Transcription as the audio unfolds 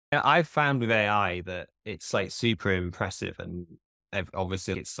Yeah, I've found with AI that it's like super impressive and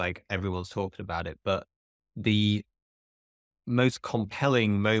obviously it's like everyone's talking about it, but the most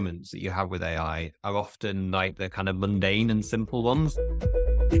compelling moments that you have with AI are often like the kind of mundane and simple ones.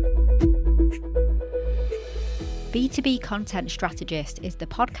 B2B Content Strategist is the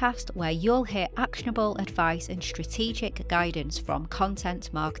podcast where you'll hear actionable advice and strategic guidance from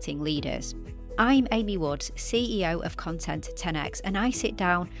content marketing leaders. I'm Amy Woods, CEO of Content 10x, and I sit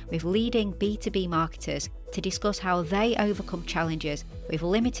down with leading B2B marketers to discuss how they overcome challenges with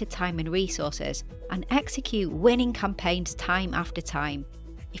limited time and resources and execute winning campaigns time after time.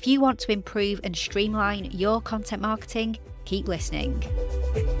 If you want to improve and streamline your content marketing, keep listening.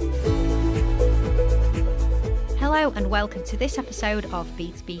 Hello and welcome to this episode of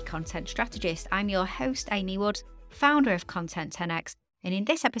B2B Content Strategist. I'm your host, Amy Woods, founder of Content 10x, and in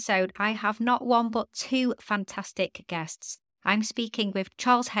this episode, I have not one but two fantastic guests. I'm speaking with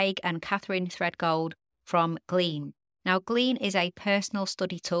Charles Hague and Katherine Threadgold from Glean. Now, Glean is a personal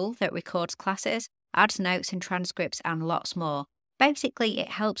study tool that records classes, adds notes and transcripts, and lots more. Basically, it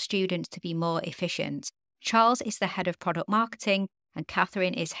helps students to be more efficient. Charles is the head of product marketing, and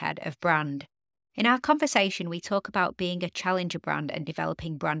Katherine is head of brand. In our conversation, we talk about being a challenger brand and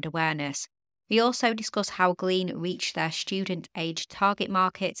developing brand awareness. We also discuss how Glean reached their student age target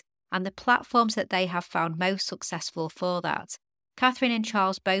market and the platforms that they have found most successful for that. Katherine and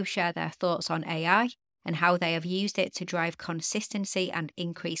Charles both share their thoughts on AI and how they have used it to drive consistency and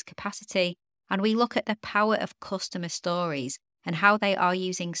increase capacity. And we look at the power of customer stories and how they are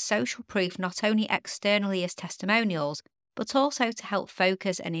using social proof not only externally as testimonials, but also to help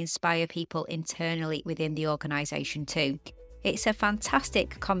focus and inspire people internally within the organisation too. It's a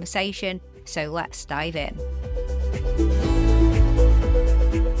fantastic conversation, so let's dive in.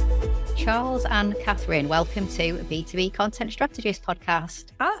 Charles and Katherine, welcome to B2B Content Strategist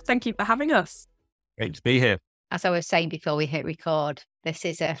podcast. Thank you for having us. Great to be here. As I was saying before we hit record, this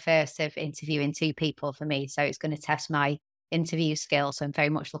is a first of interviewing two people for me, so it's going to test my interview skills. So I'm very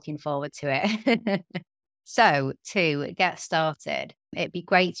much looking forward to it. So to get started, it'd be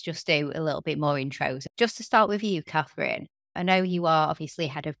great to just do a little bit more intros. Just to start with you, Katherine, I know you are obviously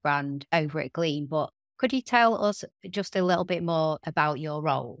head of brand over at Glean, but could you tell us just a little bit more about your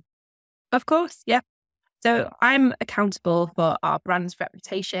role? Of course, yeah. So I'm accountable for our brand's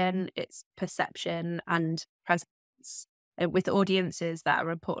reputation, its perception and presence with audiences that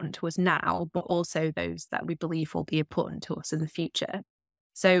are important to us now, but also those that we believe will be important to us in the future.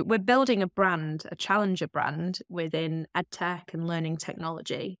 So we're building a brand, a challenger brand within edtech and learning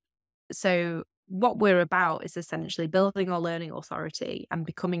technology. So what we're about is essentially building our learning authority and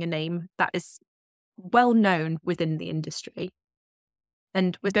becoming a name that is well known within the industry.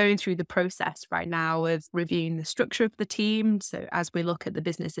 And we're going through the process right now of reviewing the structure of the team. So as we look at the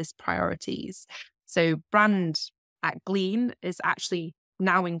business's priorities, so brand at Glean is actually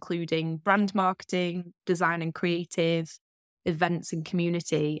now including brand marketing, design and creative, events and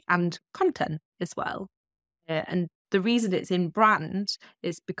community, and content as well. And the reason it's in brand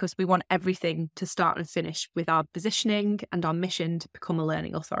is because we want everything to start and finish with our positioning and our mission to become a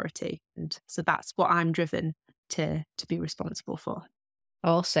learning authority. And so that's what I'm driven to be responsible for.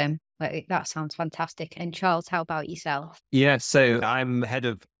 Awesome. That sounds fantastic. And Charles, how about yourself? Yeah, so I'm head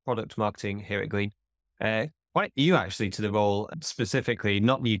of product marketing here at Glean. Quite new actually to the role, specifically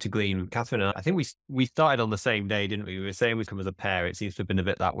not new to Glean. Katherine, I think we started on the same day, didn't we? We were saying we'd come as a pair. It seems to have been a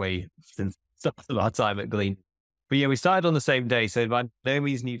bit that way since the start of our time at Glean. But yeah, we started on the same day, so by no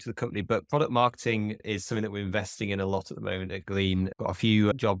means new to the company, but product marketing is something that we're investing in a lot at the moment at Glean. Got a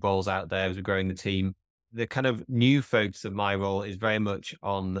few job roles out there as we're growing the team. The kind of new focus of my role is very much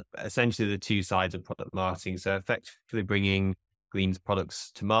on essentially the two sides of product marketing. So effectively bringing Glean's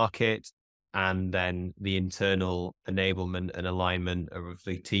products to market, and then the internal enablement and alignment of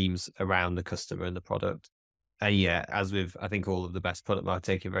the teams around the customer and the product. And yeah, as with, I think all of the best product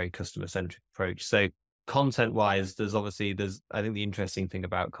marketing, take a very customer-centric approach. So content-wise, I think the interesting thing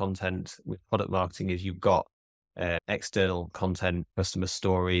about content with product marketing is you've got external content, customer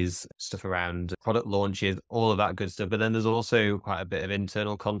stories, stuff around product launches, all of that good stuff. But then there's also quite a bit of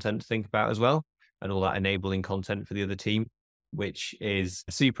internal content to think about as well, and all that enabling content for the other team, which is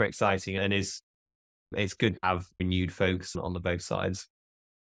super exciting and it's good to have renewed focus on the both sides.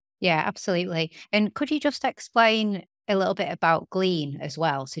 Yeah, absolutely. And could you just explain a little bit about Glean as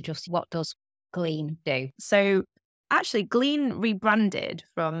well? So just what does Glean do? So actually Glean rebranded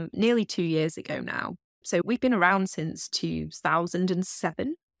from nearly 2 years ago now. So we've been around since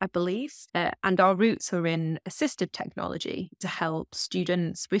 2007, I believe, and our roots are in assistive technology to help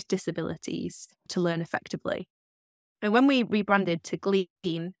students with disabilities to learn effectively. And when we rebranded to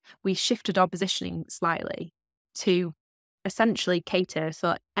Glean, we shifted our positioning slightly to essentially cater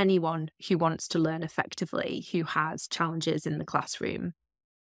for anyone who wants to learn effectively, who has challenges in the classroom.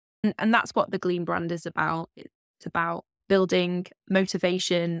 And that's what the Glean brand is about. It's about building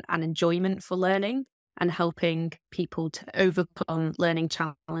motivation and enjoyment for learning and helping people to overcome learning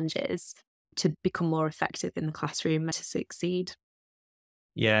challenges to become more effective in the classroom and to succeed.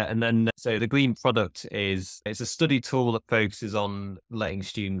 Yeah, and then so the Glean product it's a study tool that focuses on letting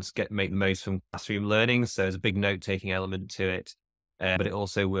students make the most from classroom learning. So there's a big note-taking element to it, but it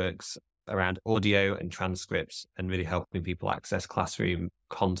also works around audio and transcripts and really helping people access classroom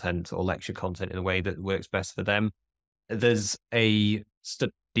content or lecture content in a way that works best for them. There's a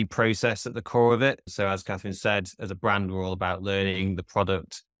study process at the core of it. So as Katherine said, as a brand, we're all about learning the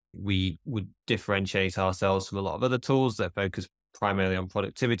product. We would differentiate ourselves from a lot of other tools that focus primarily on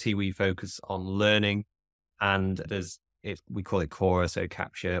productivity. We focus on learning, and we call it core, so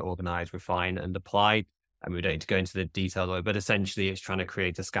capture, organize, refine, and apply. And we don't need to go into the detail of it, but essentially it's trying to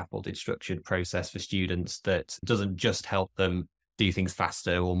create a scaffolded, structured process for students that doesn't just help them do things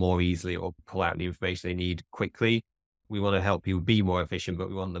faster or more easily or pull out the information they need quickly. We want to help people be more efficient, but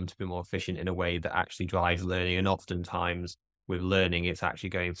we want them to be more efficient in a way that actually drives learning. And oftentimes with learning, it's actually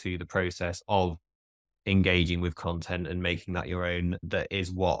going through the process of engaging with content and making that your own. That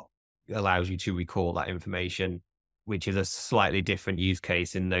is what allows you to recall that information, which is a slightly different use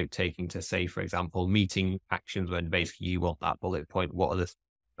case in note taking to, say, for example, meeting actions, when basically you want that bullet point. What are the things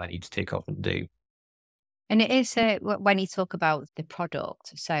I need to tick off and do? And it is when you talk about the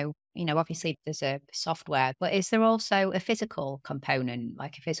product. So, obviously there's a software, but is there also a physical component,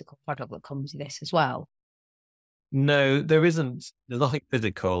 like a physical product that comes with this as well? No, there isn't. There's nothing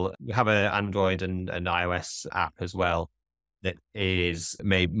physical. We have an Android and an iOS app as well that is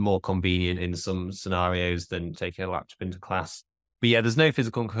made more convenient in some scenarios than taking a laptop into class. But yeah, there's no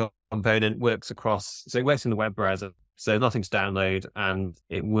physical component. So it works in the web browser. So nothing to download, and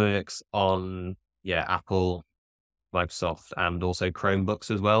it works on Apple, Microsoft, and also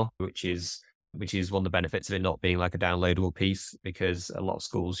Chromebooks as well, which is one of the benefits of it not being like a downloadable piece, because a lot of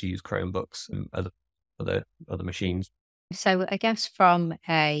schools use Chromebooks and other machines. So I guess from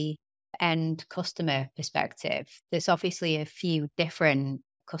a end customer perspective, there's obviously a few different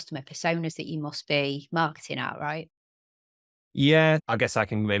customer personas that you must be marketing at, right? Yeah, I guess I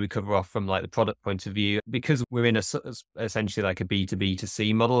can maybe cover off from like the product point of view, because we're in essentially like a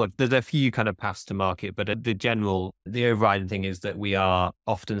B2B2C model. There's a few kind of paths to market, but the overriding thing is that we are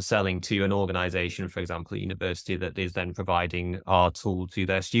often selling to an organization, for example, a university, that is then providing our tool to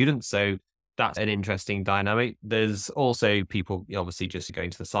their students. So that's an interesting dynamic. There's also people obviously just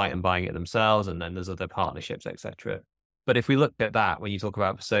going to the site and buying it themselves, and then there's other partnerships, etc. But if we look at that, when you talk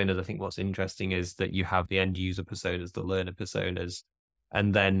about personas, I think what's interesting is that you have the end user personas, the learner personas,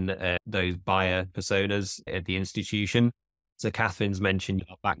 and then those buyer personas at the institution. So Katherine's mentioned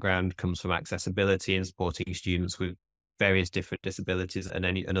your background comes from accessibility and supporting students with various different disabilities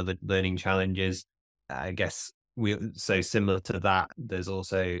and other learning challenges. I guess so similar to that, there's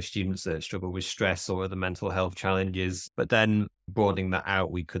also students that struggle with stress or other mental health challenges. But then broadening that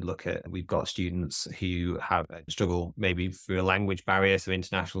out, we've got students who have struggle maybe through a language barrier, so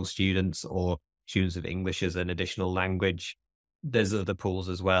international students or students with English as an additional language. There's other pools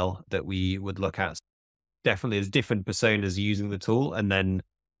as well that we would look at. Definitely there's different personas using the tool, and then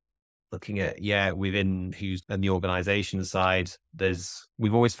looking at, within who's on the organization side,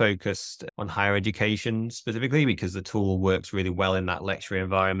 we've always focused on higher education specifically because the tool works really well in that lecture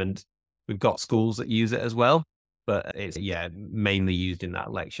environment. We've got schools that use it as well, but it's, mainly used in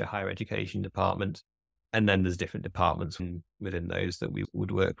that lecture higher education department. And then there's different departments within those that we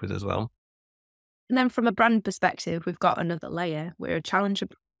would work with as well. And then from a brand perspective, we've got another layer. We're a challenger.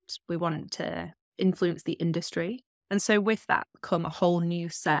 We want to influence the industry. And so with that come a whole new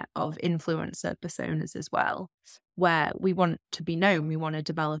set of influencer personas as well, where we want to be known, we want to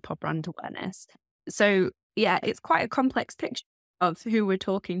develop our brand awareness. So it's quite a complex picture of who we're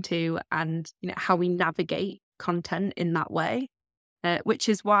talking to and how we navigate content in that way, which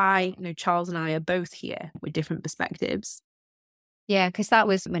is why Charles and I are both here with different perspectives. Yeah, because that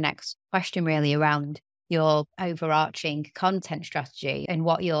was my next question really around your overarching content strategy and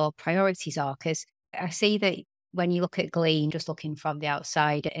what your priorities are. Because I see that when you look at Glean, just looking from the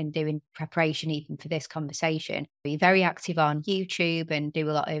outside and doing preparation even for this conversation, you're very active on YouTube and do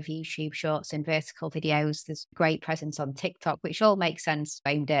a lot of YouTube shorts and vertical videos. There's great presence on TikTok, which all makes sense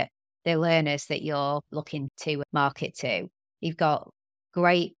aimed at the learners that you're looking to market to. You've got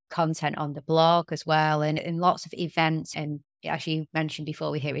great content on the blog as well, and lots of events and as you mentioned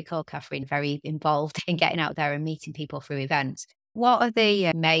before we hit record, Katherine, very involved in getting out there and meeting people through events. What are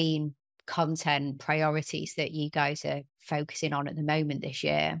the main content priorities that you guys are focusing on at the moment this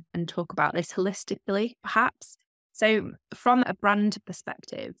year? And talk about this holistically, perhaps. So from a brand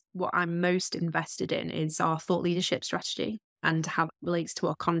perspective, what I'm most invested in is our thought leadership strategy and how it relates to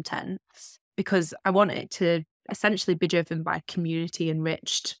our content, because I want it to essentially be driven by community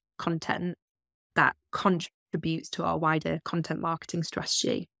enriched content that contributes to our wider content marketing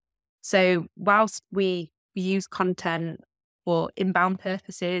strategy. So whilst we use content for inbound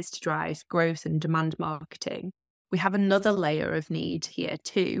purposes to drive growth and demand marketing, we have another layer of need here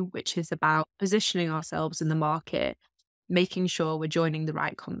too, which is about positioning ourselves in the market, making sure we're joining the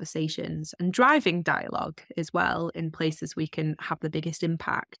right conversations and driving dialogue as well in places we can have the biggest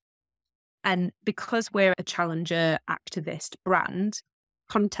impact. And because we're a challenger activist brand,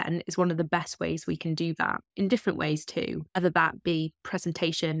 content is one of the best ways we can do that in different ways too, whether that be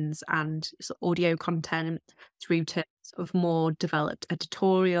presentations and audio content through to sort of more developed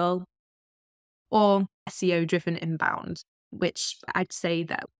editorial or SEO driven inbound, which I'd say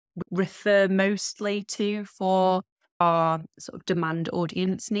that refer mostly to for our sort of demand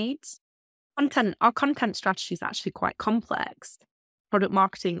audience needs. Our content strategy is actually quite complex. Product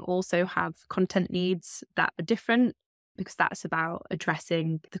marketing also have content needs that are different because that's about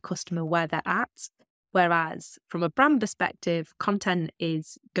addressing the customer where they're at. Whereas from a brand perspective, content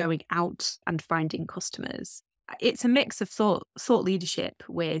is going out and finding customers. It's a mix of thought leadership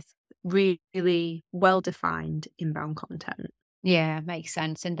with really well-defined inbound content. Yeah, makes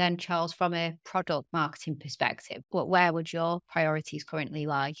sense. And then Charles, from a product marketing perspective, where would your priorities currently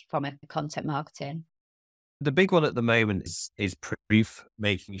lie from a content marketing? The big one at the moment is proof,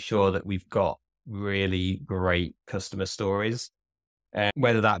 making sure that we've got really great customer stories,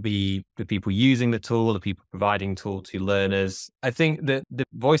 whether that be the people using the tool, the people providing tool to learners. I think that the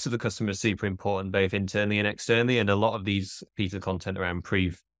voice of the customer is super important, both internally and externally. And a lot of these pieces of content around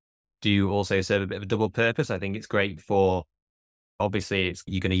proof do also serve a bit of a double purpose. I think it's great for, obviously,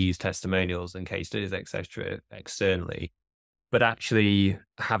 you're going to use testimonials and case studies, etc., externally, but actually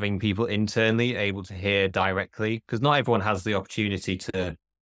having people internally able to hear directly, because not everyone has the opportunity to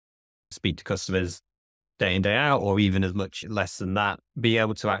speak to customers day in, day out, or even as much less than that, be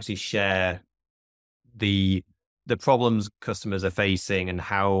able to actually share the problems customers are facing and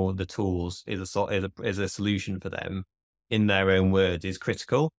how the tools is a solution for them in their own words is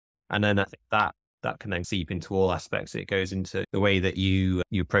critical. And then I think that can then seep into all aspects. It goes into the way that you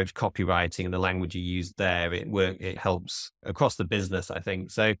approach copywriting and the language you use there. It helps across the business, I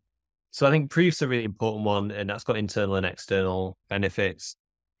think. So I think proof's a really important one, and that's got internal and external benefits.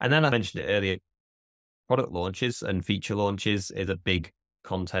 And then I mentioned it earlier, product launches and feature launches is a big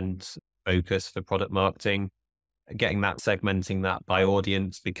content focus for product marketing, getting that, segmenting that by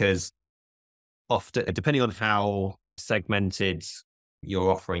audience, because often, depending on how segmented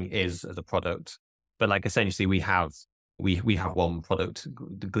your offering is as a product, but like essentially we have one product,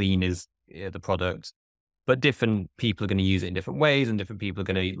 the Glean is the product, but different people are going to use it in different ways and different people are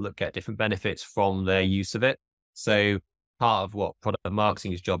going to get different benefits from their use of it. So part of what product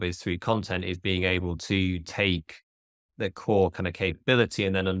marketing's job is through content is being able to take the core kind of capability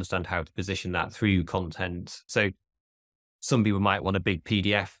and then understand how to position that through content. So some people might want a big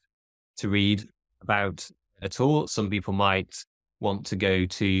PDF to read about a tool. Some people might want to go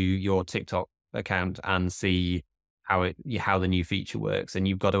to your TikTok account and see how the new feature works. And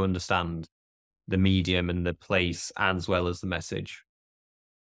you've got to understand the medium and the place as well as the message.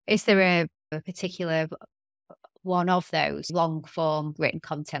 Is there a particular one of those long form written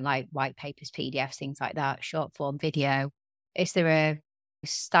content like white papers, PDFs, things like that, short form video? Is there a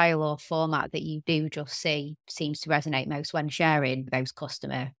style or format that you do just see seems to resonate most when sharing those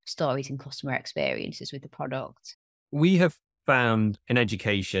customer stories and customer experiences with the product? We have found in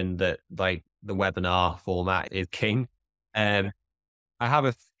education that like the webinar format is king. I have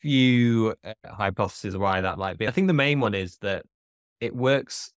a few hypotheses why that might be. I think the main one is that it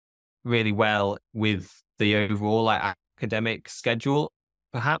works really well with the overall like academic schedule.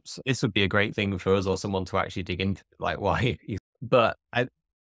 Perhaps this would be a great thing for us or someone to actually dig into, like why. But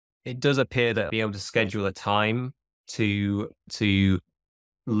it does appear that be able to schedule a time to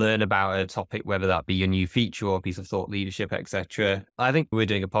learn about a topic, whether that be a new feature or a piece of thought leadership, etc. I think we're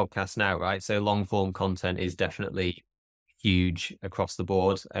doing a podcast now, right? So long form content is definitely huge across the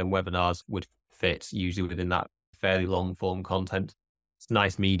board, and webinars would fit usually within that fairly long form content. It's a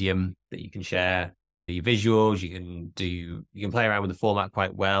nice medium that you can share your visuals, you can play around with the format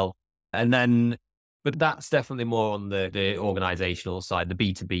quite well. And then, but that's definitely more on the organizational side, the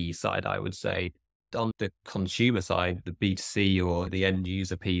B2B side, I would say. On the consumer side, the B2C or the end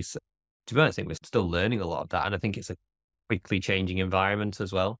user piece, to be honest, I think we're still learning a lot of that. And I think it's a quickly changing environment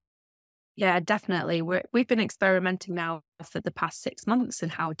as well. Yeah, definitely. We've been experimenting now for the past 6 months in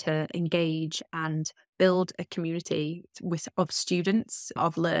how to engage and build a community of students,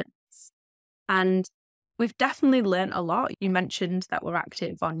 of learners. And we've definitely learned a lot. You mentioned that we're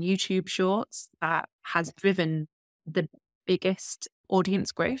active on YouTube Shorts. That has driven the biggest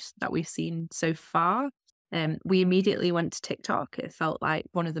audience growth that we've seen so far. We immediately went to TikTok. It felt like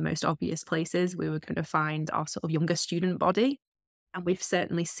one of the most obvious places we were going to find our sort of younger student body. And we've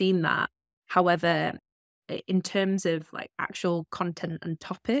certainly seen that. However, in terms of like actual content and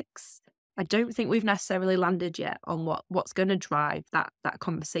topics, I don't think we've necessarily landed yet on what's going to drive that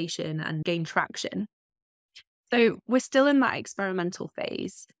conversation and gain traction. So we're still in that experimental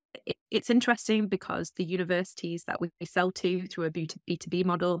phase. It's interesting because the universities that we sell to through a B2B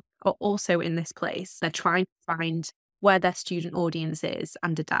model are also in this place. They're trying to find where their student audience is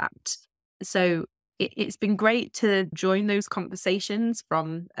and adapt. So it's been great to join those conversations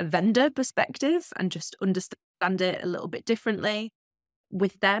from a vendor perspective and just understand it a little bit differently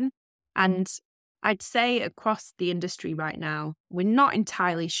with them. And I'd say across the industry right now, we're not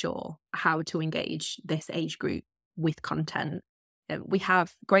entirely sure how to engage this age group with content. We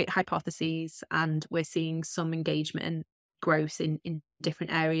have great hypotheses and we're seeing some engagement growth in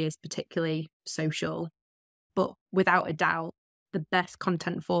different areas, particularly social. But without a doubt, the best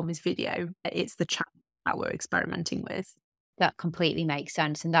content form is video. It's the chat that we're experimenting with. That completely makes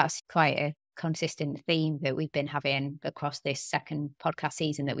sense. And that's quite a consistent theme that we've been having across this second podcast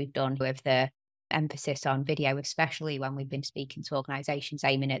season that we've done, with the emphasis on video, especially when we've been speaking to organisations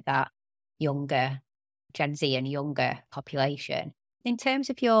aiming at that younger Gen Z and younger population. In terms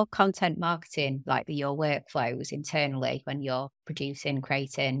of your content marketing, like your workflows internally when you're producing,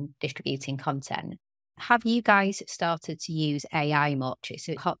 creating, distributing content, have you guys started to use AI much? It's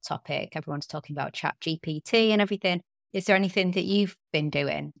a hot topic. Everyone's talking about ChatGPT and everything. Is there anything that you've been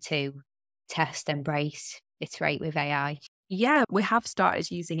doing to test, embrace, iterate with AI? Yeah, we have started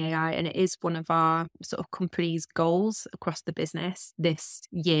using AI, and it is one of our sort of company's goals across the business this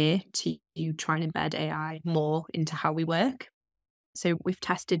year to try and embed AI more into how we work. So we've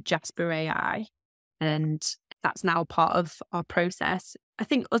tested Jasper AI, and that's now part of our process. I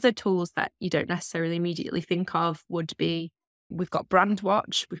think other tools that you don't necessarily immediately think of would be, we've got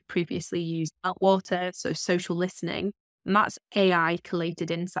Brandwatch, we've previously used Meltwater, so social listening, and that's AI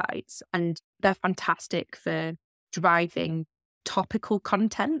collated insights, and they're fantastic for driving topical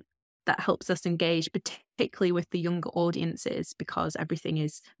content that helps us engage, particularly with the younger audiences, because everything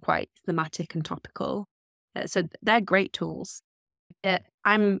is quite thematic and topical. So they're great tools.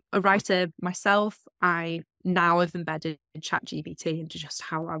 I'm a writer myself. I now have embedded ChatGPT into just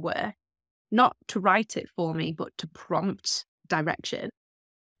how I work, not to write it for me, but to prompt direction.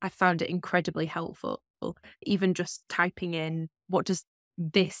 I found it incredibly helpful. Even just typing in, what does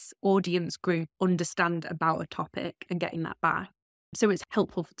this audience group understand about a topic, and getting that back. So it's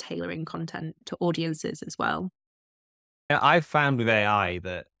helpful for tailoring content to audiences as well. I've found with AI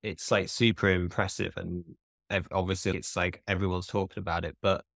that it's like super impressive, and obviously it's like everyone's talking about it,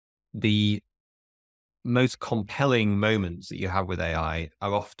 but the most compelling moments that you have with AI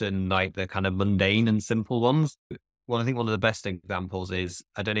are often like the kind of mundane and simple ones. Well, I think one of the best examples is,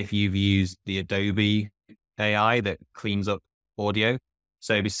 I don't know if you've used the Adobe AI that cleans up audio.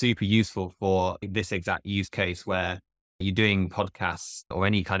 So it'd be super useful for this exact use case where you're doing podcasts or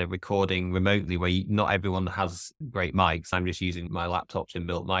any kind of recording remotely where not everyone has great mics. I'm just using my laptop's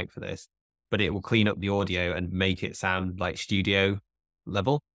inbuilt mic for this, but it will clean up the audio and make it sound like studio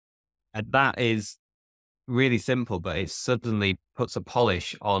level. And that is really simple, but it suddenly puts a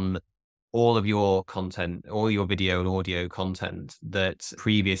polish on all of your content, all your video and audio content that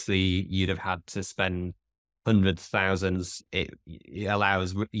previously you'd have had to spend hundreds, thousands. It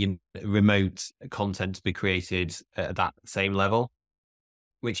allows remote content to be created at that same level,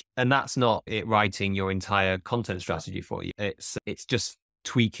 and that's not it writing your entire content strategy for you. It's just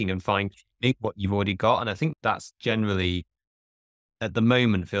tweaking and fine-tuning what you've already got. And I think that's generally, at the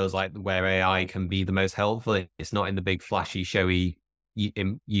moment, feels like where AI can be the most helpful. It's not in the big flashy, showy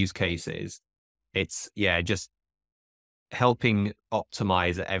use cases. It's just helping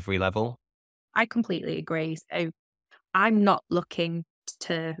optimize at every level. I completely agree. So I'm not looking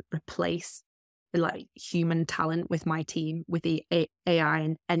to replace the human talent with my team with the AI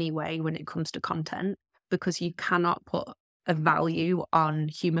in any way when it comes to content, because you cannot put a value on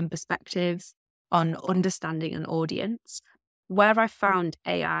human perspectives, on understanding an audience. Where I found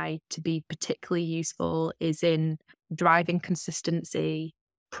AI to be particularly useful is in driving consistency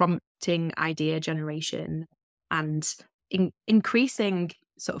prompting idea generation and increasing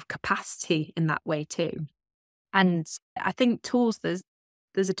sort of capacity in that way too. And I think tools, there's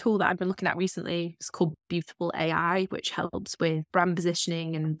a tool that I've been looking at recently. It's called Beautiful AI, which helps with brand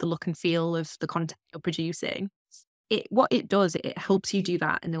positioning and the look and feel of the content you're producing. What it does, it helps you do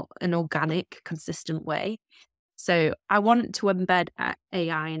that in an organic, consistent way. So I want to embed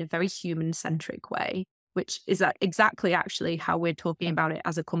AI in a very human-centric way, which is exactly actually how we're talking about it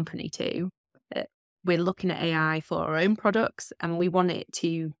as a company too. We're looking at AI for our own products, and we want it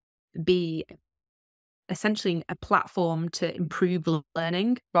to be essentially a platform to improve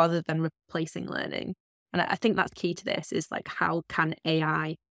learning rather than replacing learning. And I think that's key to this, is like, how can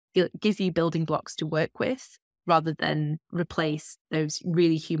AI give you building blocks to work with rather than replace those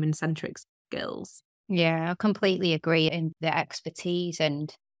really human-centric skills? Yeah, I completely agree in the expertise,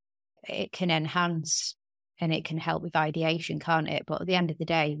 and it can enhance and it can help with ideation, can't it? But at the end of the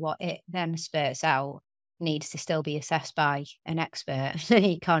day, what it then spurts out needs to still be assessed by an expert.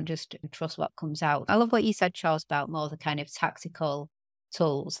 You can't just trust what comes out. I love what you said, Charles, about more the kind of tactical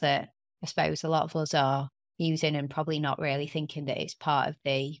tools that I suppose a lot of us are using and probably not really thinking that it's part of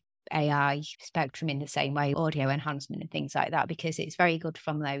the AI spectrum in the same way, audio enhancement and things like that, because it's very good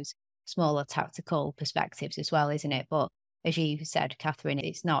from those smaller tactical perspectives as well, isn't it? But as you said, Katherine,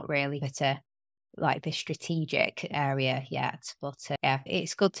 it's not really at like the strategic area yet. But yeah,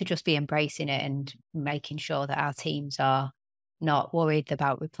 it's good to just be embracing it and making sure that our teams are not worried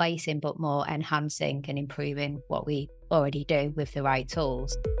about replacing, but more enhancing and improving what we already do with the right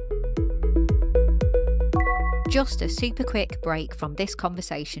tools. Just a super quick break from this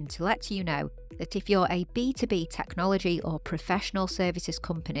conversation to let you know that if you're a B2B technology or professional services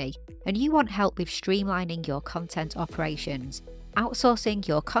company and you want help with streamlining your content operations, outsourcing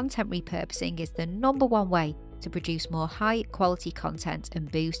your content repurposing is the #1 way to produce more high quality content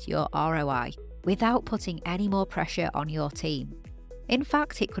and boost your ROI without putting any more pressure on your team. In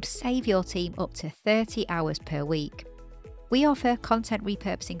fact, it could save your team up to 30 hours per week. We offer content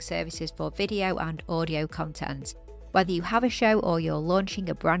repurposing services for video and audio content. Whether you have a show or you're launching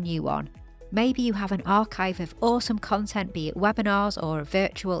a brand new one, maybe you have an archive of awesome content, be it webinars or a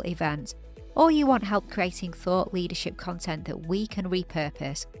virtual event, or you want help creating thought leadership content that we can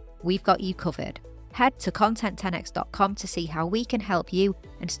repurpose, we've got you covered. Head to content10x.com to see how we can help you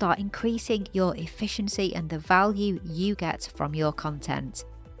and start increasing your efficiency and the value you get from your content.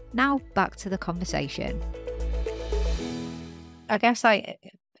 Now back to the conversation. I guess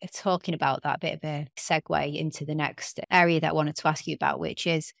talking about that, bit of a segue into the next area that I wanted to ask you about, which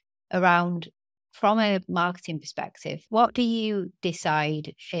is around, from a marketing perspective, what do you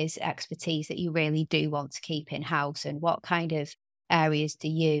decide is expertise that you really do want to keep in-house, and what kind of areas do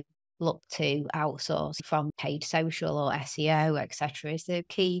you look to outsource, from paid social or SEO, etc.? Is there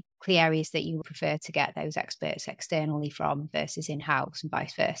key areas that you prefer to get those experts externally from versus in-house and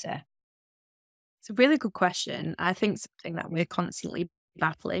vice versa? It's a really good question. I think something that we're constantly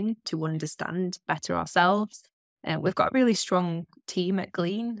battling to understand better ourselves. We've got a really strong team at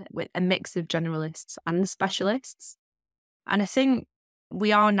Glean with a mix of generalists and specialists. And I think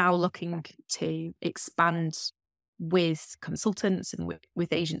we are now looking to expand with consultants and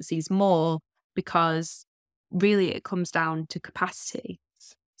with agencies more, because really it comes down to capacity.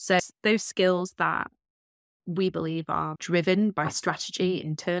 So those skills that we believe are driven by strategy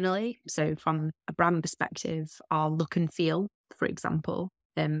internally. So from a brand perspective, our look and feel, for example,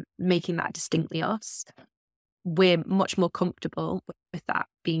 making that distinctly us. We're much more comfortable with that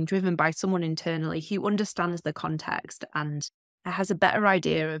being driven by someone internally who understands the context and has a better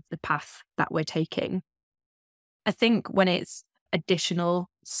idea of the path that we're taking. I think when it's additional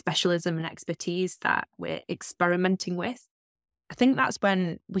specialism and expertise that we're experimenting with, I think that's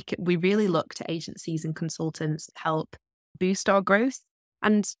when we really look to agencies and consultants to help boost our growth.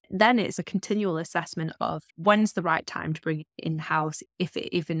 And then it's a continual assessment of when's the right time to bring it in-house, if it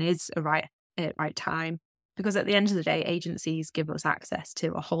even is a right time. Because at the end of the day, agencies give us access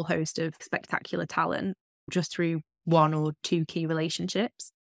to a whole host of spectacular talent just through one or two key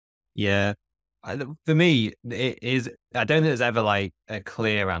relationships. Yeah. For me, it is, I don't think there's ever like a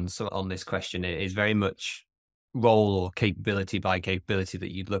clear answer on this question. It is very much role or capability by capability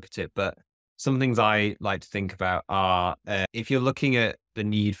that you'd look at it. But some things I like to think about are, if you're looking at the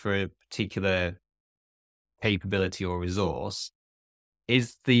need for a particular capability or resource,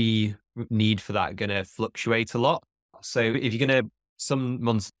 is the need for that going to fluctuate a lot? So if you're going to, some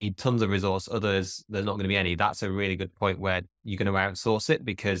months need tons of resource, others there's not going to be any. That's a really good point where you're going to outsource it,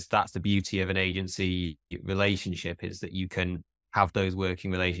 because that's the beauty of an agency relationship, is that you can have those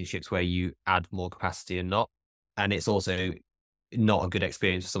working relationships where you add more capacity and not. And it's also not a good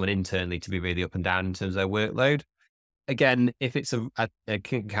experience for someone internally to be really up and down in terms of their workload. Again, if it's I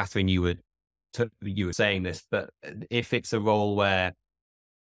think, Katherine, you were saying this, but if it's a role where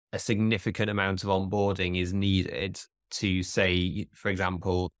a significant amount of onboarding is needed to, say, for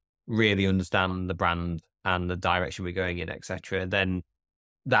example, really understand the brand and the direction we're going in, etc., then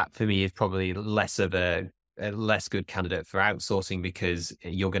that for me is probably less of a less good candidate for outsourcing, because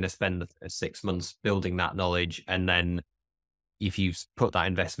you're going to spend 6 months building that knowledge. And then if you put that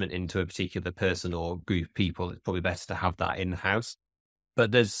investment into a particular person or group of people, it's probably better to have that in-house.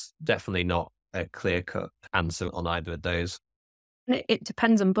 But there's definitely not a clear-cut answer on either of those. It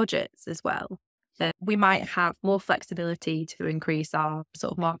depends on budgets as well. We might have more flexibility to increase our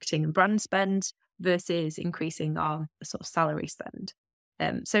sort of marketing and brand spend versus increasing our sort of salary spend.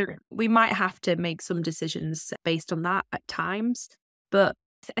 So we might have to make some decisions based on that at times. But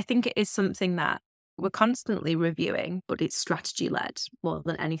I think it is something that we're constantly reviewing, but it's strategy led more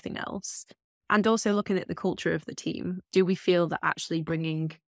than anything else. And also looking at the culture of the team. Do we feel that actually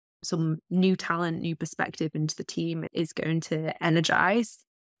bringing some new talent, new perspective into the team is going to energize?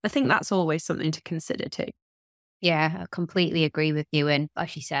 I think that's always something to consider too. Yeah, I completely agree with you. And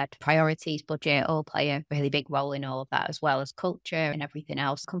as you said, priorities, budget all play a really big role in all of that, as well as culture and everything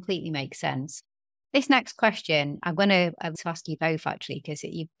else. Completely makes sense. This next question, I'm going to ask you both actually, because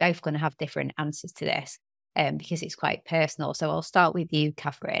you're both going to have different answers to this, because it's quite personal. So I'll start with you,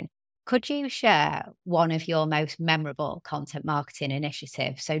 Katherine. Could you share one of your most memorable content marketing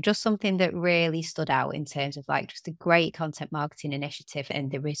initiatives? So just something that really stood out in terms of like just a great content marketing initiative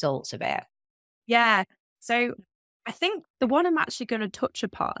and the results of it. Yeah. So I think the one I'm actually going to touch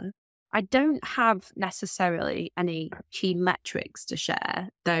upon, I don't have necessarily any key metrics to share,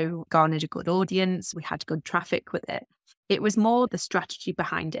 though garnered a good audience. We had good traffic with it. It was more the strategy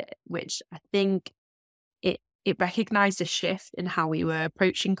behind it, which I think it recognized a shift in how we were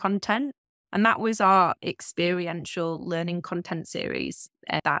approaching content. And that was our experiential learning content series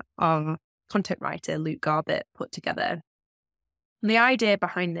that our content writer, Luke Garbett, put together. And the idea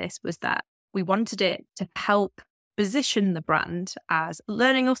behind this was that we wanted it to help position the brand as a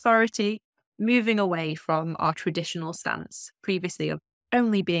learning authority, moving away from our traditional stance previously of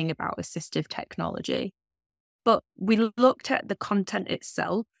only being about assistive technology. But we looked at the content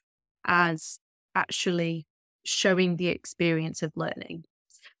itself as actually showing the experience of learning.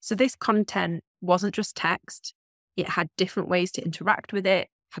 So this content wasn't just text. It had different ways to interact with it,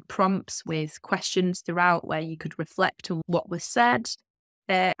 had prompts with questions throughout where you could reflect on what was said.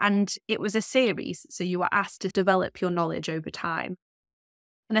 And it was a series, so you were asked to develop your knowledge over time.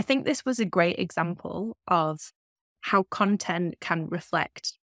 And I think this was a great example of how content can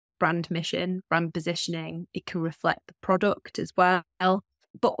reflect brand mission, brand positioning. It can reflect the product as well,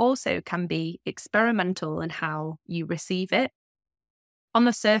 but also can be experimental in how you receive it. On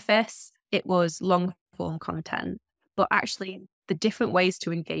the surface, it was long form content, but actually the different ways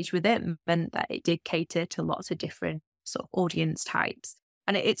to engage with it meant that it did cater to lots of different sort of audience types.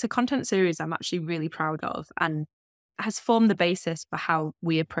 And it's a content series I'm actually really proud of and has formed the basis for how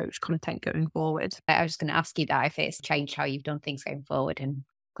we approach content going forward. I was going to ask you that if it's changed how you've done things going forward. And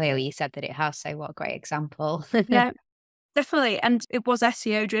clearly you said that it has. So what a great example. Yeah, definitely. And it was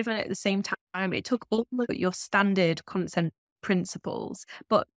SEO driven at the same time. It took all of your standard content principles,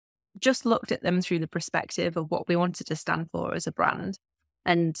 but just looked at them through the perspective of what we wanted to stand for as a brand.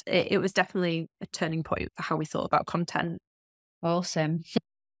 And it was definitely a turning point for how we thought about content. Awesome.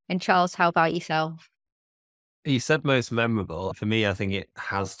 And Charles, how about yourself? You said most memorable. For me, I think it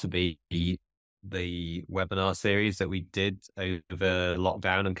has to be the webinar series that we did over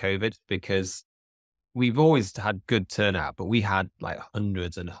lockdown and COVID, because we've always had good turnout, but we had like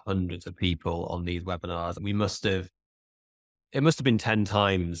hundreds and hundreds of people on these webinars. It must have been 10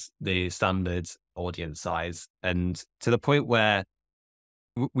 times the standard audience size, and to the point where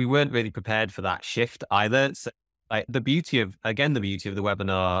we weren't really prepared for that shift either. So, like the beauty of the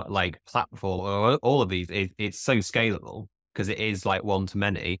webinar like platform or all of these is it's so scalable because it is like one to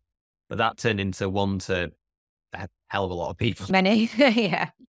many, but that turned into one to a hell of a lot of people. Many, yeah.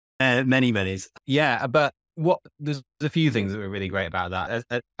 Many. Yeah, but there's a few things that were really great about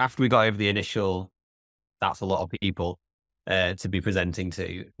that. After we got over the initial, that's a lot of people to be presenting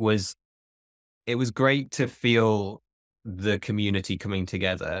to, it was great to feel the community coming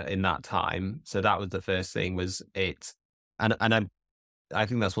together in that time. So that was the first thing, was it. And I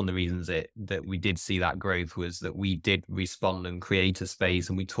think that's one of the reasons that we did see that growth, was that we did respond and create a space,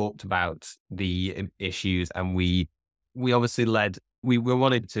 and we talked about the issues, and we obviously we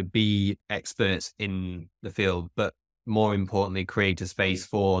wanted to be experts in the field, but more importantly, create a space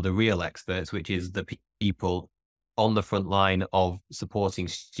for the real experts, which is the people on the front line of supporting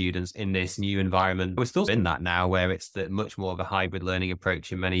students in this new environment. We're still in that now, where it's much more of a hybrid learning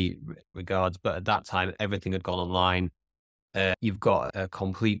approach in many regards. But at that time, everything had gone online. You've got a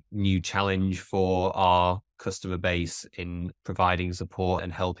complete new challenge for our customer base in providing support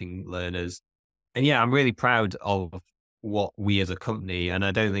and helping learners. And yeah, I'm really proud of what we as a company, and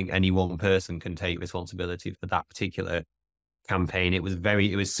I don't think any one person can take responsibility for that particular campaign. It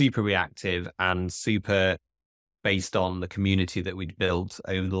was super reactive and super based on the community that we'd built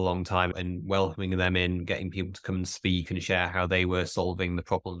over the long time, and welcoming them in, getting people to come and speak and share how they were solving the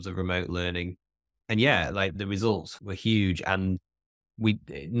problems of remote learning. And yeah, like the results were huge, and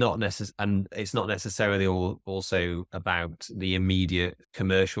it's not necessarily also about the immediate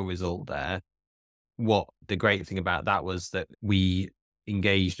commercial result there. What the great thing about that was that we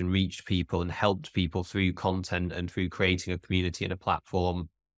engaged and reached people and helped people through content and through creating a community and a platform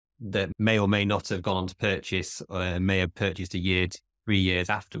that may or may not have gone on to purchase, or may have purchased 3 years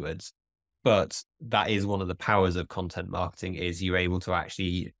afterwards. But that is one of the powers of content marketing, is you're able to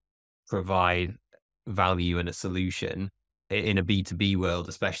actually provide value and a solution in a B2B world,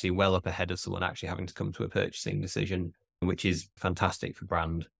 especially well up ahead of someone actually having to come to a purchasing decision, which is fantastic for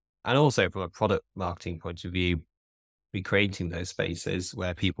brand. And also from a product marketing point of view, recreating those spaces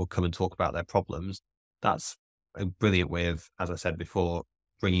where people come and talk about their problems. That's a brilliant way of, as I said before,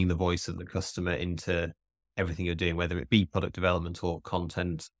 bringing the voice of the customer into everything you're doing, whether it be product development or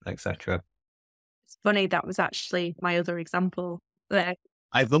content, etc. It's funny, that was actually my other example there.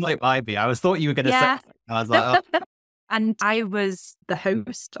 I thought it might be. I thought you were going to say. I was like, oh. And I was the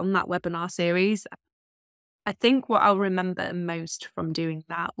host on that webinar series. I think what I'll remember most from doing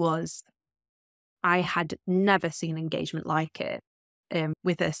that was I had never seen engagement like it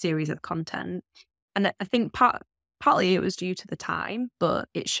with a series of content. And I think partly it was due to the time, but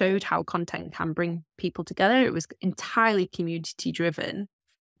it showed how content can bring people together. It was entirely community driven,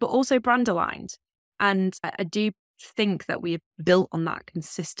 but also brand aligned. And I do think that we've built on that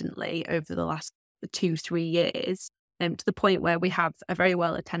consistently over the last 2-3 years, to the point where we have a very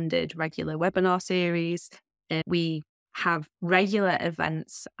well attended regular webinar series. We have regular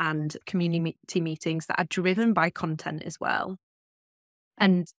events and community meetings that are driven by content as well.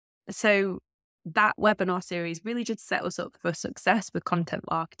 And so that webinar series really did set us up for success with content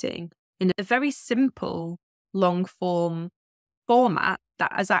marketing in a very simple, long form format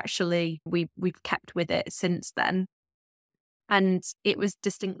that has actually, we've kept with it since then. And it was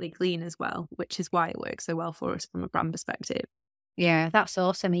distinctly Glean as well, which is why it works so well for us from a brand perspective. Yeah, that's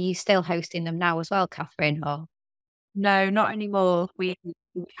awesome. Are you still hosting them now as well, Katherine? Or no, not anymore. We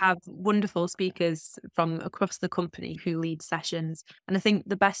have wonderful speakers from across the company who lead sessions. And I think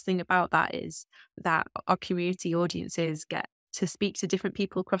the best thing about that is that our community audiences get to speak to different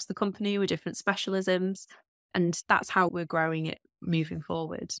people across the company with different specialisms. And that's how we're growing it moving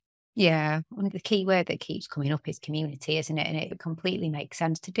forward. yeah, one of the key word that keeps coming up is community, isn't it? And it completely makes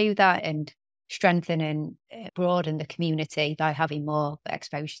sense to do that and strengthen and broaden the community by having more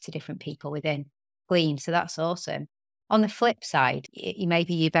exposure to different people within Glean. So that's awesome. On the flip side,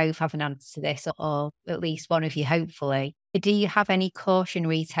 maybe you both have an answer to this, or at least one of you, hopefully. Do you have any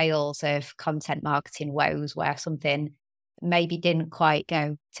cautionary tales of content marketing woes where something maybe didn't quite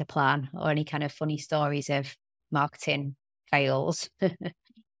go to plan, or any kind of funny stories of marketing fails?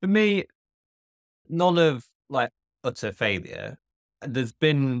 For me, none of like utter failure. There's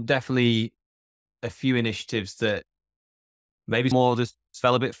been definitely a few initiatives that maybe more just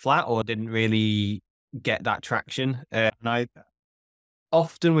fell a bit flat or didn't really get that traction. And I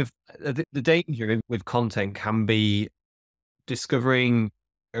often with the danger with content can be discovering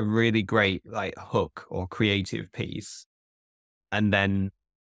a really great like hook or creative piece and then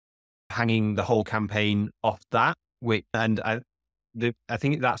hanging the whole campaign off that. I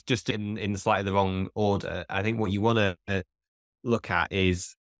think that's just in slightly the wrong order. I think what you want to look at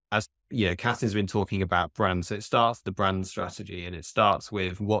is, as you know, Katherine's been talking about brands. So it starts the brand strategy, and it starts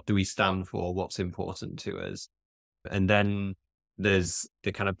with what do we stand for, what's important to us. And then there's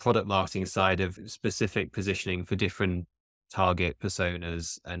the kind of product marketing side of specific positioning for different target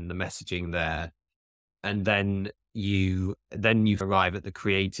personas and the messaging there. And then you arrive at the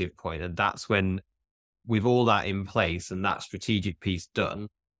creative point, and that's when, with all that in place and that strategic piece done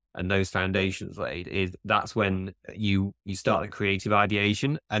and those foundations laid, that's when you start the creative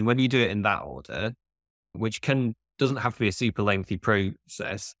ideation. And when you do it in that order, which doesn't have to be a super lengthy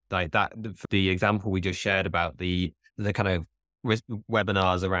process like that. The example we just shared about the kind of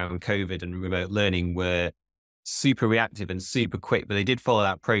webinars around COVID and remote learning were super reactive and super quick, but they did follow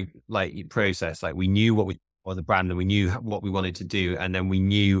that process. Like we knew what we was a brand and we knew what we wanted to do, and then we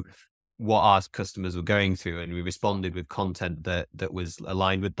knew what our customers were going through, and we responded with content that was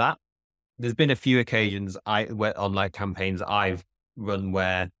aligned with that. There's been a few occasions where online campaigns I've run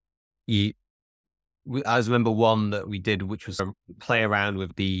where I remember one that we did, which was play around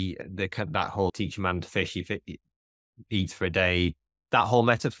with that whole teach a man to fish, eat for a day, that whole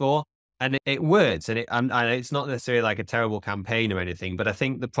metaphor. And it works, and it's not necessarily like a terrible campaign or anything, but I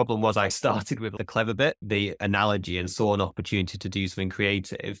think the problem was I started with the clever bit, the analogy, and saw an opportunity to do something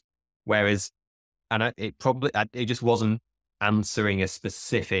creative. Whereas, it just wasn't answering a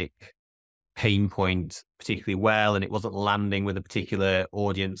specific pain point particularly well, and it wasn't landing with a particular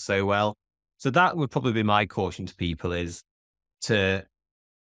audience so well. So that would probably be my caution to people, is to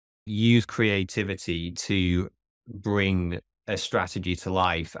use creativity to bring a strategy to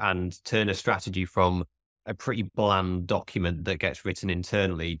life and turn a strategy from a pretty bland document that gets written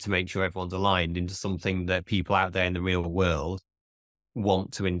internally to make sure everyone's aligned into something that people out there in the real world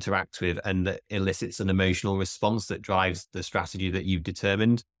want to interact with, and that elicits an emotional response that drives the strategy that you've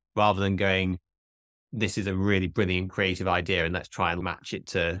determined, rather than going, this is a really brilliant creative idea and let's try and match it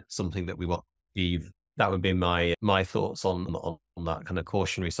to something that we want to achieve. That would be my thoughts on that kind of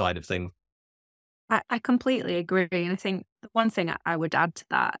cautionary side of things. I completely agree. And I think the one thing I would add to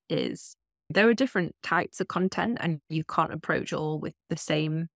that is there are different types of content, and you can't approach all with the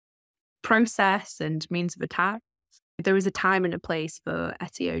same process and means of attack. There is a time and a place for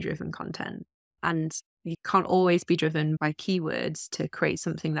SEO-driven content, and you can't always be driven by keywords to create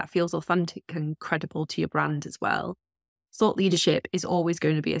something that feels authentic and credible to your brand as well. Thought leadership is always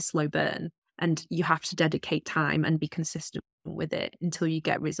going to be a slow burn, and you have to dedicate time and be consistent with it until you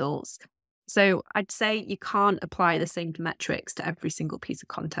get results. So I'd say you can't apply the same metrics to every single piece of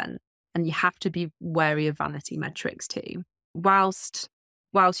content, and you have to be wary of vanity metrics too. Whilst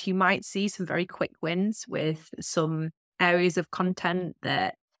you might see some very quick wins with some areas of content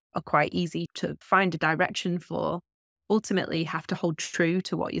that are quite easy to find a direction for, ultimately you have to hold true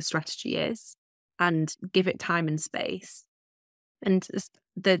to what your strategy is and give it time and space. And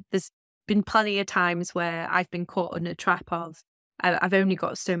there's been plenty of times where I've been caught in a trap of, I've only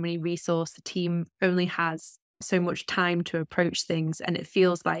got so many resources, the team only has so much time to approach things, and it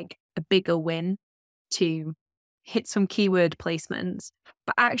feels like a bigger win to hit some keyword placements.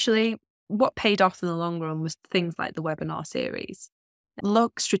 But actually, what paid off in the long run was things like the webinar series.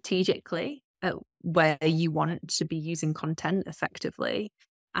 Look strategically at where you want to be using content effectively,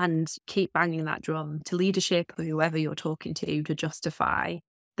 and keep banging that drum to leadership or whoever you're talking to justify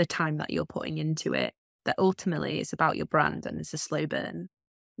the time that you're putting into it. That ultimately it's about your brand, and it's a slow burn.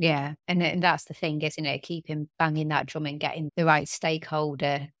 Yeah. And that's the thing, isn't it? Keeping banging that drum and getting the right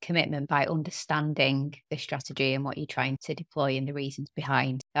stakeholder commitment by understanding the strategy and what you're trying to deploy and the reasons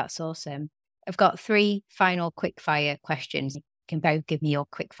behind. That's awesome. I've got 3 final quick fire questions. You can both give me your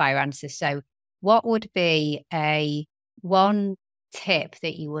quick fire answers. So what would be one tip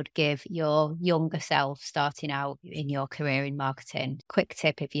that you would give your younger self starting out in your career in marketing? Quick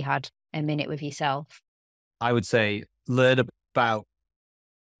tip if you had a minute with yourself. I would say learn about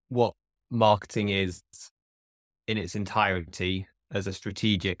what marketing is in its entirety as a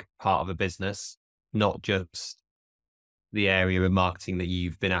strategic part of a business, not just the area of marketing that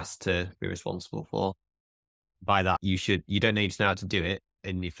you've been asked to be responsible for. By that, you don't need to know how to do it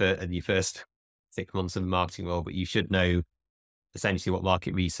in your first 6 months of a marketing role, but you should know essentially what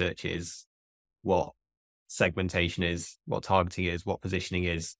market research is, what segmentation is, what targeting is, what positioning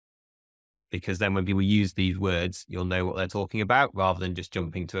is. Because then when people use these words, you'll know what they're talking about rather than just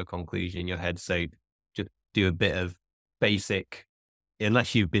jumping to a conclusion in your head. So just do a bit of basic,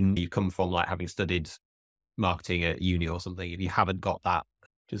 unless you've come from like having studied marketing at uni or something. If you haven't got that,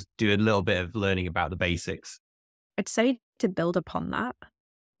 just do a little bit of learning about the basics. I'd say to build upon that,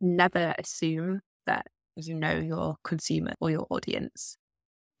 never assume that you know your consumer or your audience.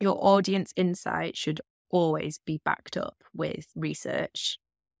 Your audience insight should always be backed up with research,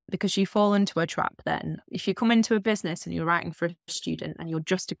 because you fall into a trap then. If you come into a business and you're writing for a student and you're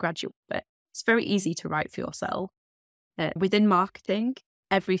just a graduate, it's very easy to write for yourself. Within marketing,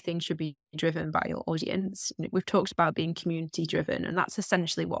 everything should be driven by your audience. We've talked about being community driven, and that's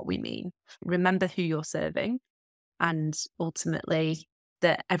essentially what we mean. Remember who you're serving, and ultimately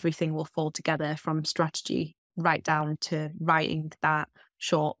that everything will fall together from strategy right down to writing that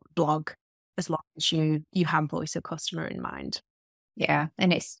short blog, as long as you have voice of customer in mind. Yeah.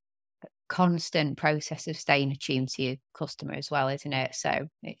 And it's a constant process of staying attuned to your customer as well, isn't it? So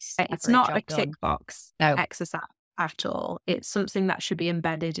it's not a tick box No. exercise at all. It's something that should be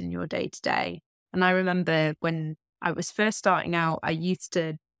embedded in your day to day. And I remember when I was first starting out, I used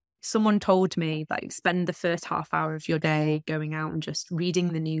to someone told me, like, spend the first half hour of your day going out and just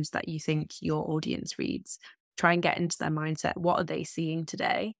reading the news that you think your audience reads. Try and get into their mindset. What are they seeing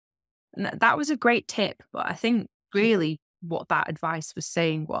today? And that was a great tip. But I think really what that advice was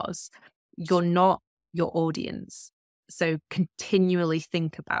saying was, you're not your audience. So continually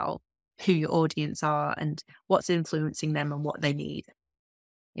think about who your audience are and what's influencing them and what they need.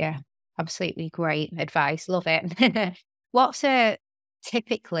 Yeah, absolutely great advice. Love it. What's a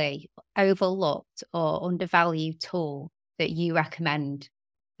typically overlooked or undervalued tool that you recommend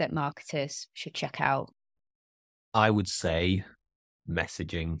that marketers should check out? I would say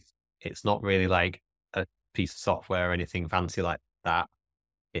messaging. It's not really like a piece of software or anything fancy like that.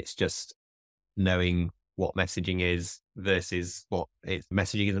 It's just knowing what messaging is versus what it's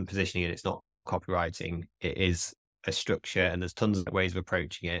messaging isn't positioning, and it's not copywriting. It is a structure, and there's tons of ways of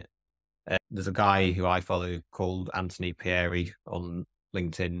approaching it. There's a guy who I follow called Anthony Pieri on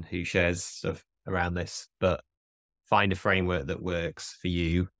LinkedIn who shares stuff around this, but find a framework that works for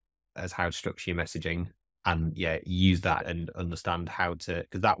you as how to structure your messaging, and use that and understand how to,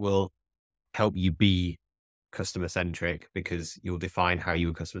 because that will help you be customer centric, because you'll define how you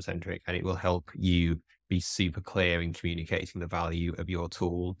are customer centric, and it will help you be super clear in communicating the value of your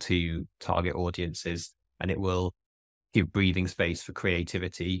tool to target audiences, and it will give breathing space for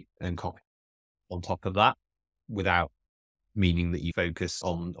creativity and copy on top of that, without meaning that you focus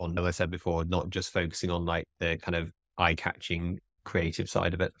on, as I said before, not just focusing on like the kind of eye-catching creative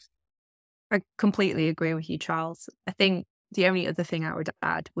side of it. I completely agree with you, Charles. I think the only other thing I would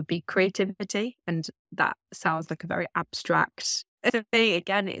add would be creativity. And that sounds like a very abstract thing.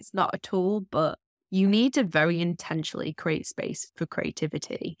 Again, it's not a tool, but you need to very intentionally create space for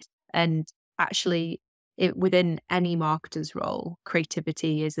creativity. And actually, within any marketer's role,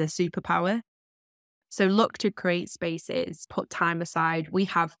 creativity is a superpower. So look to create spaces, put time aside. We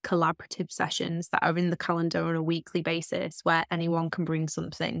have collaborative sessions that are in the calendar on a weekly basis where anyone can bring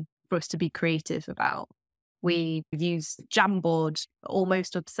something for us to be creative about. We use Jamboard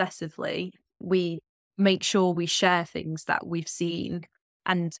almost obsessively. We make sure we share things that we've seen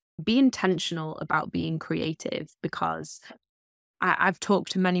and be intentional about being creative, because I've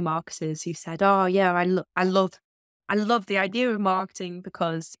talked to many marketers who said, oh yeah, I love the idea of marketing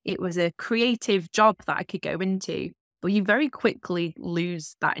because it was a creative job that I could go into. But you very quickly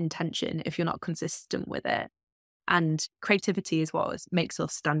lose that intention if you're not consistent with it. And creativity is what makes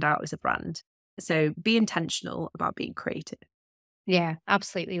us stand out as a brand. So be intentional about being creative. Yeah,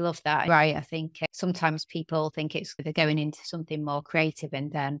 absolutely love that. Right. I think sometimes people think it's they're going into something more creative,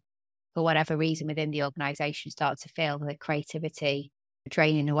 and then for whatever reason within the organization start to feel the creativity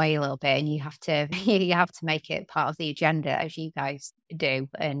draining away a little bit, and you have to make it part of the agenda, as you guys do.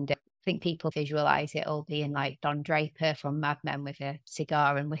 And I think people visualize it all being like Don Draper from Mad Men with a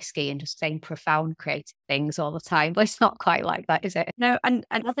cigar and whiskey and just saying profound creative things all the time, but it's not quite like that, is it? No, and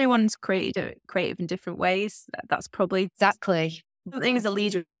everyone's creative in different ways. That's probably Exactly. something as a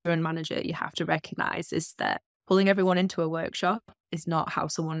leader and manager you have to recognize, is that pulling everyone into a workshop is not how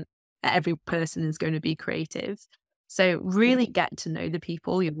every person is going to be creative. So really get to know the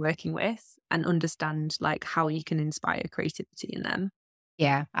people you're working with and understand like how you can inspire creativity in them.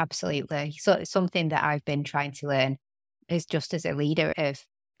 Yeah, absolutely. So it's something that I've been trying to learn is just as a leader of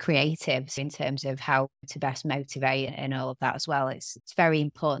creatives in terms of how to best motivate and all of that as well. It's very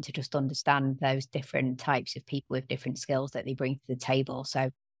important to just understand those different types of people with different skills that they bring to the table.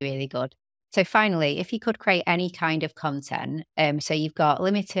 So really good. So finally, if you could create any kind of content, so you've got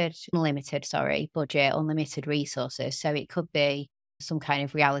unlimited budget, unlimited resources. So it could be some kind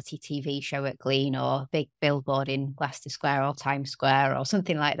of reality TV show at Glean or big billboard in Leicester Square or Times Square or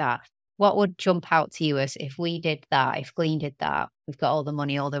something like that. What would jump out to you as if we did that, if Glean did that, we've got all the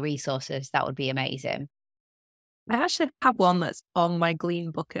money, all the resources, that would be amazing. I actually have one that's on my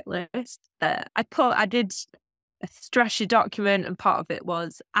Glean bucket list. I did a stretchy document, and part of it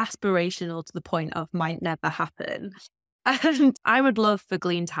was aspirational to the point of might never happen. And I would love for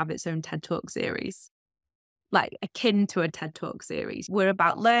Glean to have its own TED Talk series, like akin to a TED Talk series. We're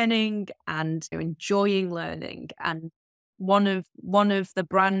about learning and enjoying learning. And one of the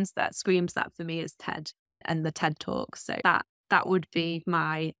brands that screams that for me is TED and the TED Talk. So that would be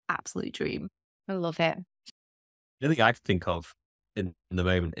my absolute dream. I love it. The thing I think of in the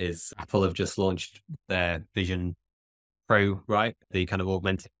moment is Apple have just launched their Vision Pro, right? The kind of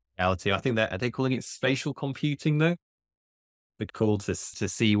augmented reality. I think are they calling it spatial computing though? Be cool to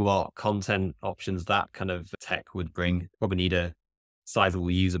see what content options that kind of tech would bring. Probably need a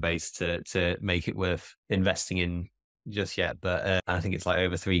sizable user base to make it worth investing in just yet. But I think it's like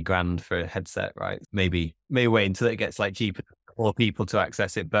over $3,000 for a headset, right? Maybe wait until it gets like cheaper for people to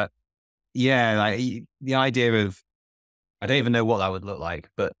access it. But yeah, like the idea of, I don't even know what that would look like,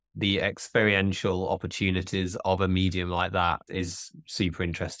 but the experiential opportunities of a medium like that is super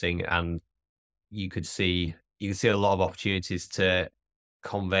interesting. And you could see a lot of opportunities to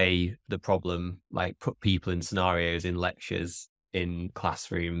convey the problem, like put people in scenarios, in lectures, in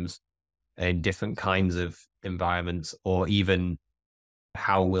classrooms, in different kinds of environments, or even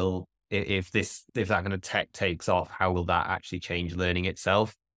how will, if that kind of tech takes off, how will that actually change learning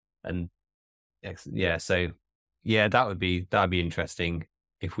itself? And yeah, so yeah, that'd be interesting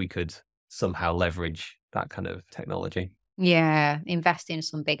if we could somehow leverage that kind of technology. Yeah, invest in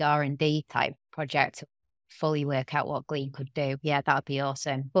some big R&D type project to fully work out what Glean could do. Yeah, that would be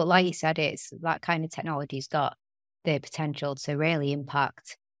awesome. But like you said, it's that kind of technology's got the potential to really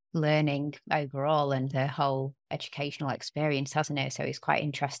impact learning overall and the whole educational experience, hasn't it? So it's quite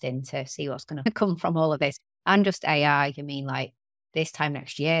interesting to see what's going to come from all of this. And just AI, I mean, like this time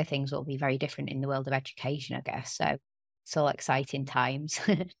next year, things will be very different in the world of education, I guess. So it's all exciting times.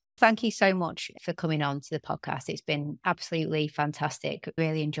 Thank you so much for coming on to the podcast. It's been absolutely fantastic.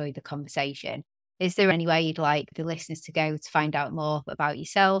 Really enjoyed the conversation. Is there any way you'd like the listeners to go to find out more about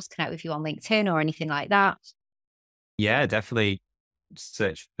yourselves, connect with you on LinkedIn or anything like that? Yeah, definitely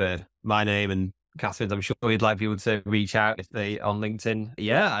search for my name and Katherine's. I'm sure we'd like people to reach out if they on LinkedIn.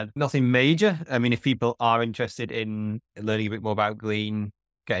 Yeah, nothing major. I mean, if people are interested in learning a bit more about Glean,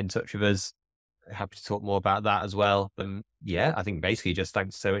 get in touch with us. Happy to talk more about that as well. Yeah, I think basically just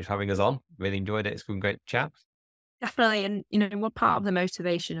thanks so much for having us on. Really enjoyed it. It's been great to chat. Definitely. And one part of the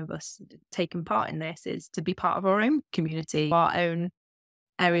motivation of us taking part in this is to be part of our own community, our own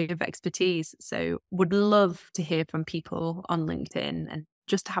area of expertise. So would love to hear from people on LinkedIn and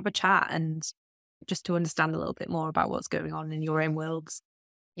just to have a chat and just to understand a little bit more about what's going on in your own worlds.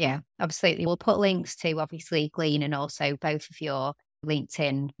 Yeah, absolutely. We'll put links to obviously Glean and also both of your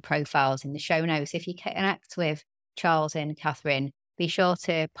LinkedIn profiles in the show notes. If you connect with Charles and Katherine, be sure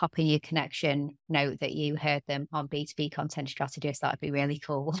to pop in your connection note that you heard them on B2B Content Strategist. That'd be really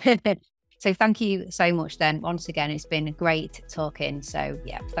cool. So thank you so much then. Once again, it's been great talking. So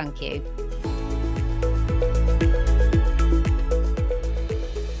yeah, thank you.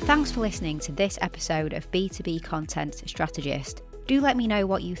 Thanks for listening to this episode of B2B Content Strategist. Do let me know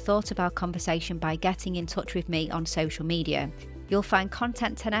what you thought of our conversation by getting in touch with me on social media. You'll find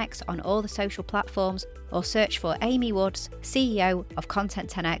Content 10X on all the social platforms or search for Amy Woods, CEO of Content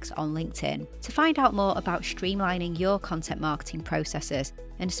 10X on LinkedIn. To find out more about streamlining your content marketing processes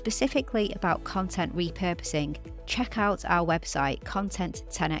and specifically about content repurposing, check out our website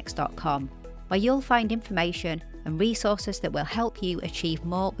content10x.com, where you'll find information and resources that will help you achieve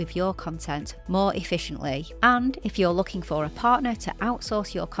more with your content more efficiently. And if you're looking for a partner to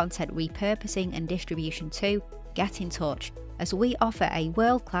outsource your content repurposing and distribution to, get in touch, as we offer a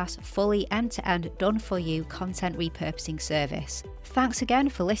world-class, fully end-to-end, done-for-you content repurposing service. Thanks again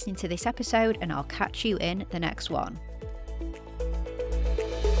for listening to this episode, and I'll catch you in the next one.